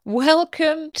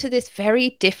Welcome to this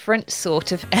very different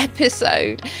sort of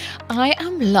episode. I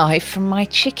am live from my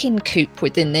chicken coop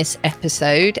within this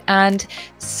episode, and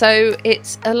so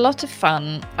it's a lot of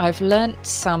fun. I've learnt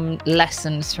some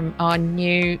lessons from our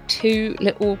new two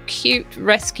little cute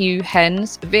rescue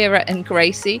hens, Vera and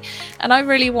Gracie, and I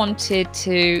really wanted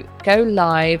to go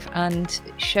live and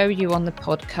show you on the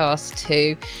podcast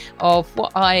too of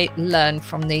what I learned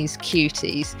from these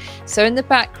cuties. So in the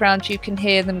background you can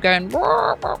hear them going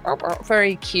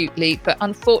very cutely, but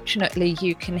unfortunately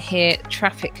you can hear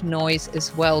traffic noise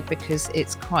as well because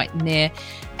it's quite near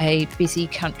a busy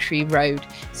country road.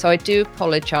 So I do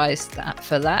apologise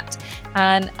for that,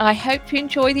 and I hope you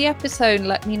enjoy the episode.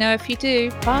 Let me know if you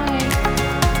do. Bye.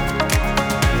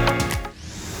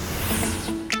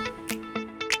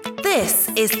 This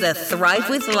is the Thrive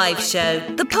with Live show,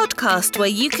 the podcast where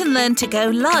you can learn to go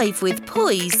live with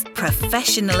poise,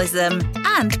 professionalism,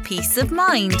 and peace of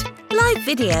mind. Live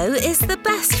video is the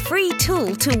best free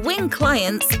tool to win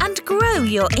clients and grow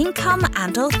your income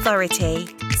and authority.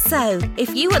 So,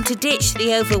 if you want to ditch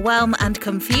the overwhelm and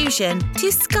confusion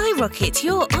to skyrocket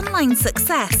your online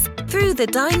success through the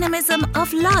dynamism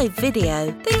of live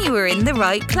video, then you are in the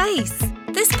right place.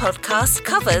 This podcast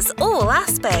covers all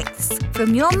aspects,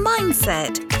 from your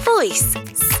mindset, voice,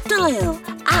 style,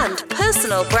 and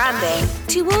personal branding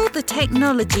to all the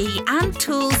technology and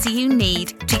tools you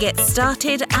need to get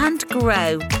started and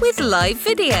grow with live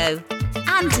video.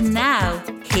 And now,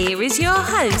 here is your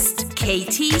host,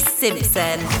 Katie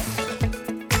Simpson.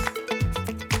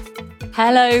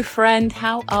 Hello friend,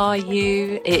 how are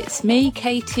you? It's me,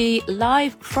 Katie,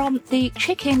 live from the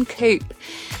chicken coop.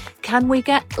 Can we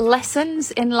get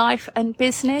lessons in life and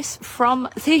business from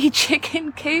the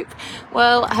chicken coop?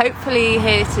 Well, hopefully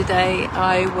here today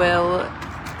I will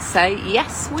say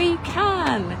yes we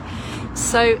can.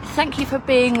 So thank you for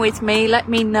being with me. Let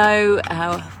me know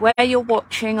where you're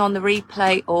watching on the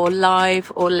replay or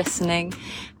live or listening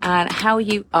and how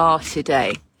you are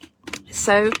today.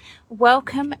 So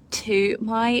welcome to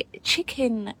my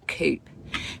chicken coop.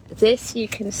 This you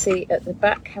can see at the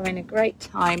back having a great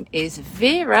time is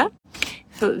Vera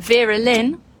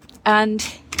Lynn,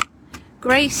 and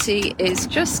Gracie is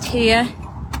just here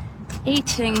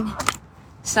eating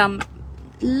some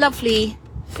lovely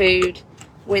food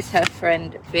with her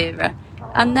friend Vera,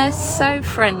 and they're so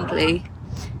friendly.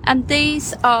 And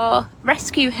these are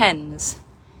rescue hens.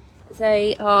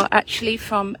 They are actually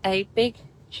from a big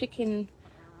chicken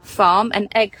farm, an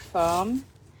egg farm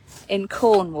in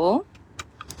Cornwall.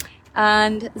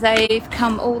 And they've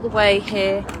come all the way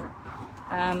here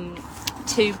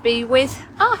to be with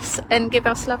us and give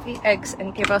us lovely eggs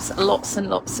and give us lots and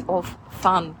lots of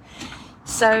fun.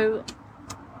 So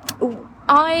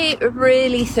I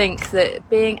really think that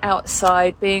being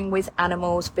outside, being with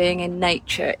animals, being in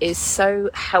nature is so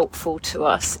helpful to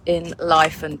us in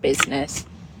life and business.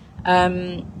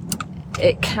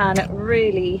 It can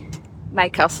really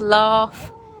make us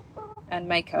laugh and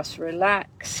make us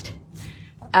relaxed.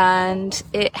 And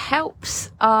it helps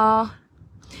our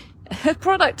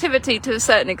productivity to a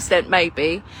certain extent,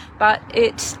 maybe, but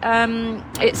it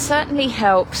certainly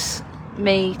helps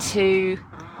me to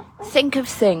think of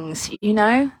things,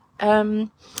 get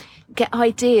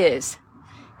ideas.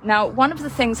 Now, one of the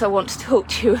things I want to talk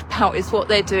to you about is what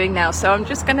they're doing now. So I'm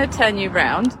just going to turn you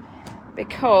around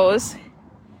because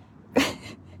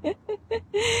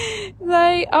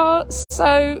they are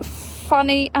so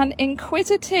funny and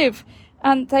inquisitive.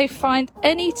 And they find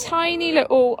any tiny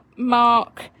little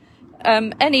mark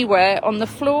anywhere on the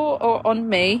floor or on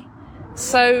me.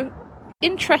 So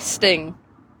interesting.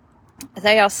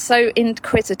 They are so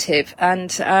inquisitive.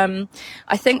 And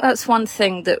I think that's one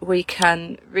thing that we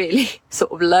can really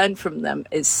sort of learn from them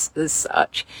is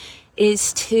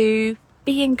to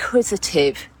be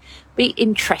inquisitive, be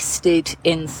interested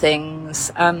in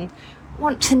things,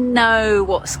 want to know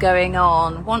what's going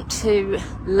on, want to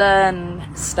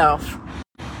learn stuff,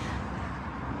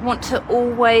 want to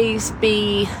always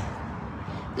be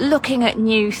looking at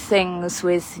new things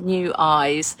with new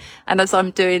eyes. And as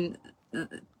I'm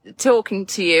talking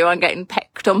to you, I'm getting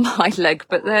pecked on my leg,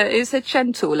 but there is a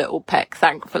gentle little peck,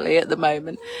 thankfully, at the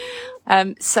moment.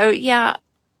 So yeah,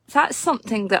 that's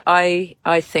something that I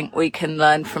think we can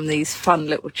learn from these fun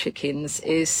little chickens,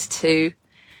 is to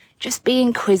just be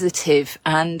inquisitive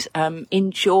and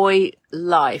enjoy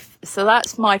life. So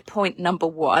that's my point number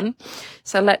one.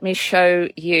 So let me show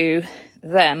you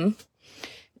them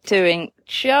doing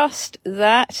just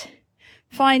that,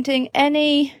 finding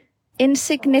any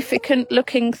insignificant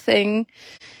looking thing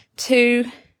to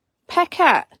peck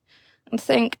at and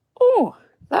think, oh,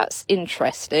 that's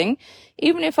interesting.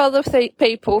 Even if other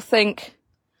people think,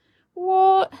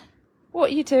 what? what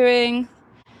are you doing?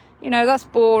 You know, that's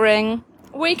boring.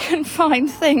 We can find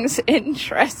things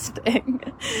interesting.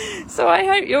 So I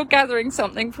hope you're gathering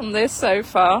something from this so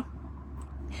far.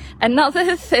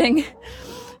 Another thing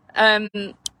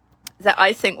that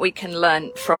I think we can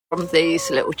learn from these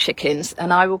little chickens,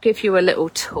 and I will give you a little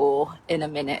tour in a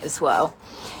minute as well,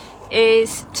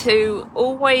 is to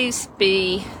always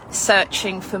be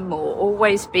searching for more,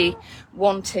 always be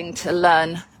wanting to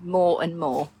learn more and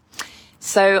more.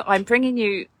 So I'm bringing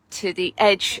you to the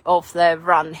edge of their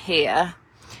run here,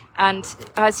 and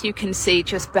as you can see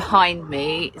just behind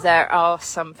me there are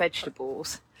some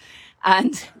vegetables,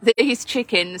 and these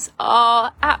chickens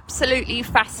are absolutely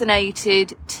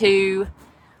fascinated to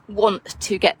want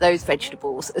to get those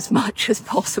vegetables as much as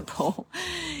possible.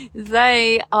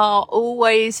 They are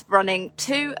always running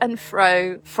to and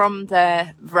fro from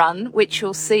their run, which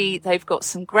you'll see they've got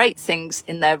some great things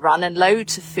in their run and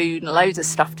loads of food and loads of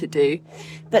stuff to do,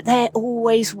 but they're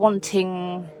always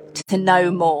wanting to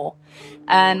know more.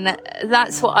 And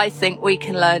that's what I think we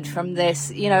can learn from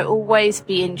this, you know, always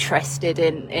be interested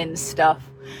in stuff.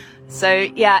 So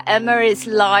yeah, Emma is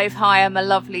live. Hi Emma,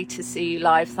 lovely to see you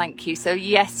live. Thank you. So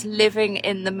yes, living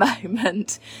in the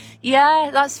moment. Yeah,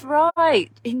 that's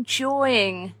right.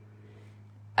 Enjoying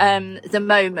the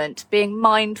moment, being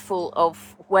mindful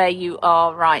of where you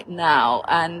are right now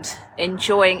and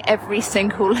enjoying every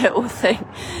single little thing.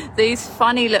 These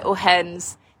funny little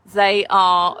hens, they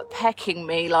are pecking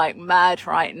me like mad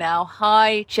right now.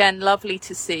 Hi Jen, lovely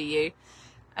to see you.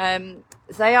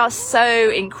 They are so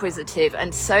inquisitive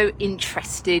and so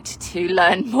interested to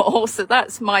learn more. So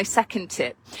that's my second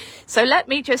tip. So let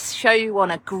me just show you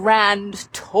on a grand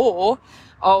tour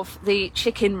of the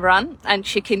chicken run and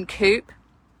chicken coop.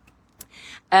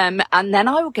 And then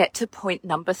I will get to point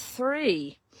number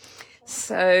 3.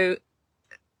 So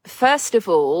first of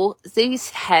all,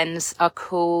 these hens are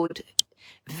called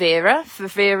Vera, for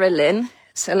Vera Lynn.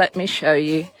 So let me show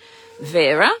you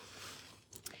Vera.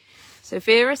 So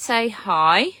Vera, say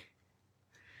hi.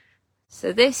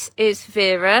 So this is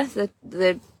Vera,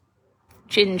 the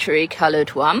gingery coloured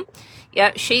one.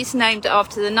 Yeah, she's named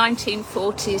after the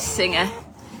 1940s singer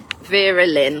Vera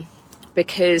Lynn,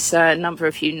 because a number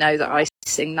of you know that I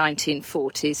sing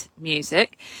 1940s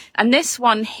music. And this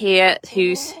one here,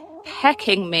 who's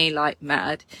pecking me like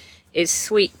mad, is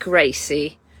Sweet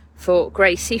Gracie, for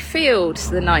Gracie Fields,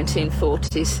 the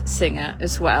 1940s singer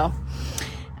as well.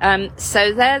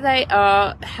 So there they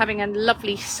are, having a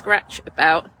lovely scratch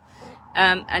about.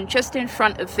 And just in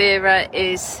front of Vera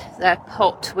is their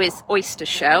pot with oyster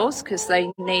shells, because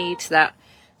they need that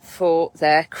for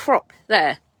their crop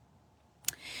there.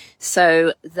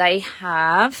 So they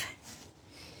have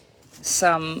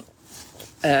some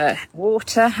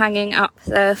water hanging up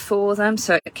there for them,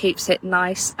 so it keeps it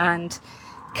nice and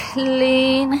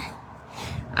clean.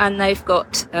 And they've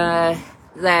got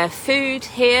their food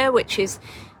here, which is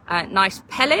nice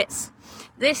pellets.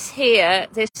 This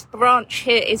branch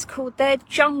here is called their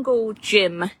jungle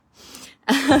gym.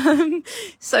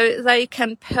 So they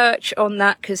can perch on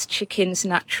that, because chickens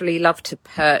naturally love to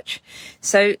perch.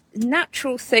 So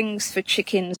natural things for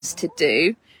chickens to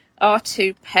do are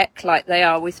to peck like they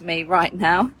are with me right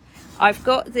now. I've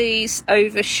got these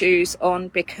overshoes on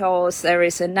because there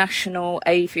is a national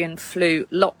avian flu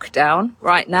lockdown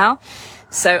right now.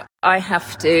 So I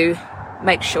have to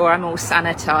make sure I'm all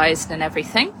sanitized and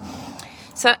everything.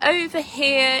 So over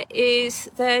here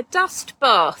is their dust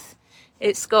bath.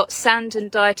 It's got sand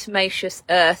and diatomaceous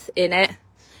earth in it,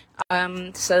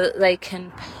 so that they can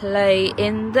play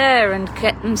in there and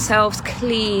get themselves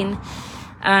clean.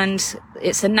 And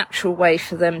it's a natural way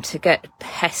for them to get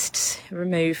pests,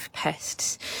 remove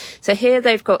pests. So here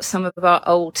they've got some of our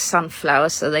old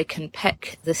sunflowers, so they can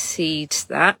peck the seeds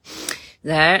there,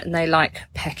 and they like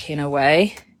pecking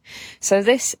away. So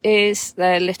this is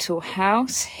their little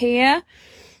house here,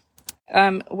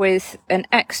 with an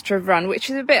extra run, which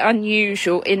is a bit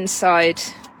unusual inside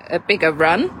a bigger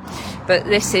run, but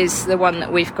this is the one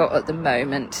that we've got at the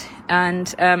moment. And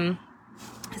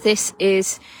this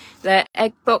is their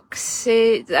egg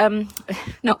boxes,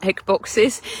 not egg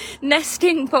boxes,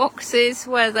 nesting boxes,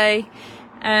 where they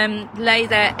lay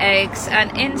their eggs,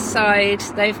 and inside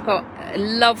they've got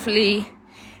lovely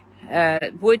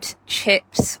wood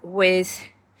chips with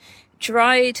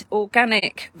dried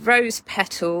organic rose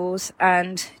petals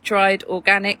and dried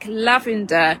organic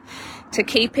lavender to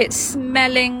keep it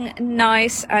smelling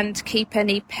nice and keep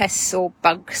any pests or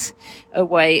bugs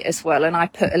away as well. And I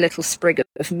put a little sprig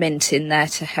of mint in there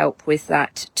to help with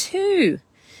that too.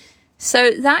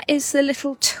 So that is the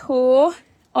little tour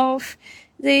of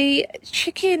the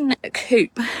chicken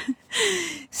coop.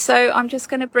 So I'm just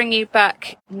going to bring you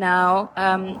back now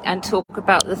and talk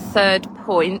about the third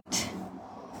point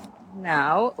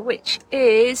now, which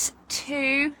is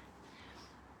to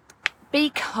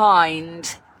be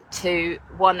kind to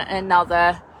one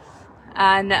another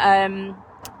and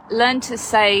learn to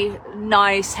say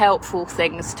nice, helpful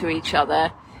things to each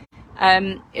other.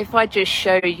 If I just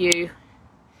show you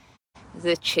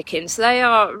the chickens, they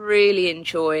are really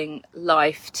enjoying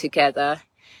life together.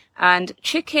 And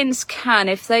chickens can,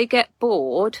 if they get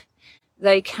bored,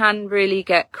 they can really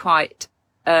get quite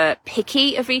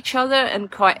picky of each other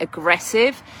and quite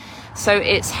aggressive. So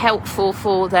it's helpful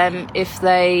for them if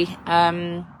they,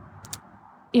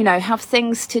 have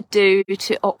things to do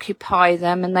to occupy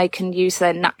them, and they can use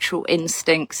their natural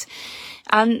instincts.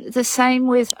 And the same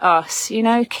with us,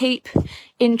 keep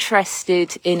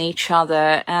interested in each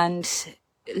other and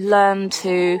learn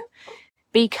to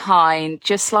be kind,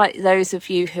 just like those of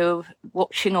you who are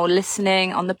watching or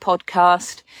listening on the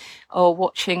podcast or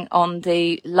watching on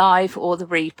the live or the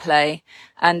replay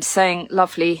and saying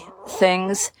lovely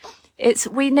things.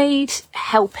 We need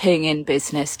helping in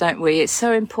business, don't we? It's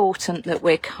so important that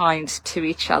we're kind to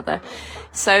each other.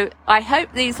 So I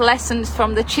hope these lessons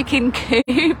from the chicken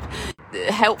coop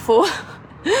are helpful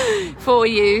for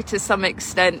you to some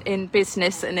extent in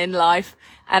business and in life.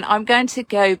 And I'm going to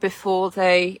go before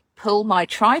they pull my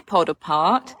tripod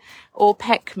apart or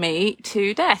peck me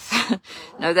to death.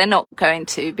 No, they're not going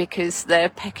to, because they're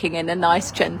pecking in a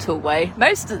nice, gentle way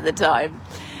most of the time.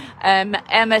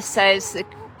 Emma says the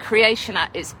creation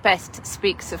at its best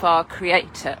speaks of our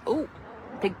creator. Oh,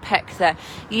 big peck there.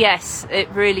 Yes, it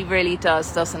really, really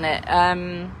does, doesn't it?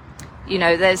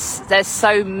 There's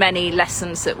so many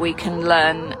lessons that we can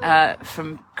learn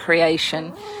from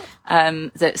creation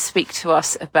that speak to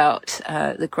us about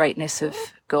the greatness of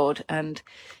God and,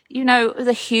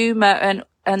 the humour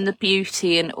and the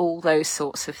beauty and all those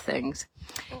sorts of things.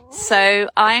 So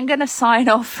I am going to sign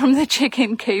off from the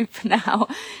chicken coop now,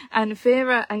 and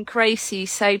Vera and Gracie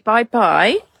say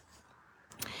bye-bye.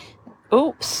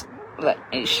 Oops, let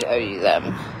me show you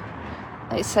them.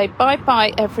 They say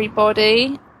bye-bye,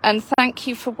 everybody, and thank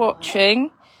you for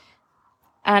watching.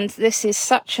 And this is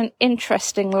such an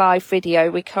interesting live video,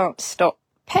 we can't stop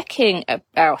pecking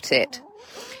about it.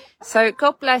 So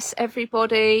God bless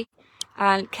everybody,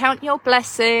 and count your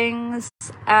blessings,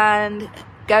 and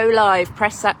go live.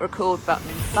 Press that record button.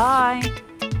 Bye.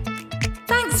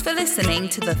 Thanks for listening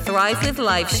to the Thrive with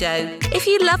Life show. If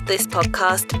you love this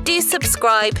podcast, do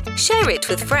subscribe, share it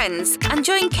with friends, and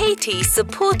join Katie's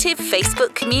supportive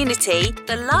Facebook community,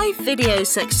 the Live Video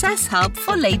Success Hub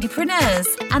for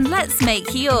Ladypreneurs. And let's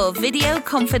make your video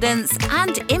confidence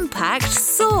and impact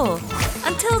soar.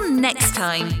 Until next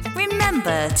time,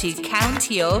 remember to count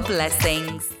your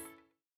blessings.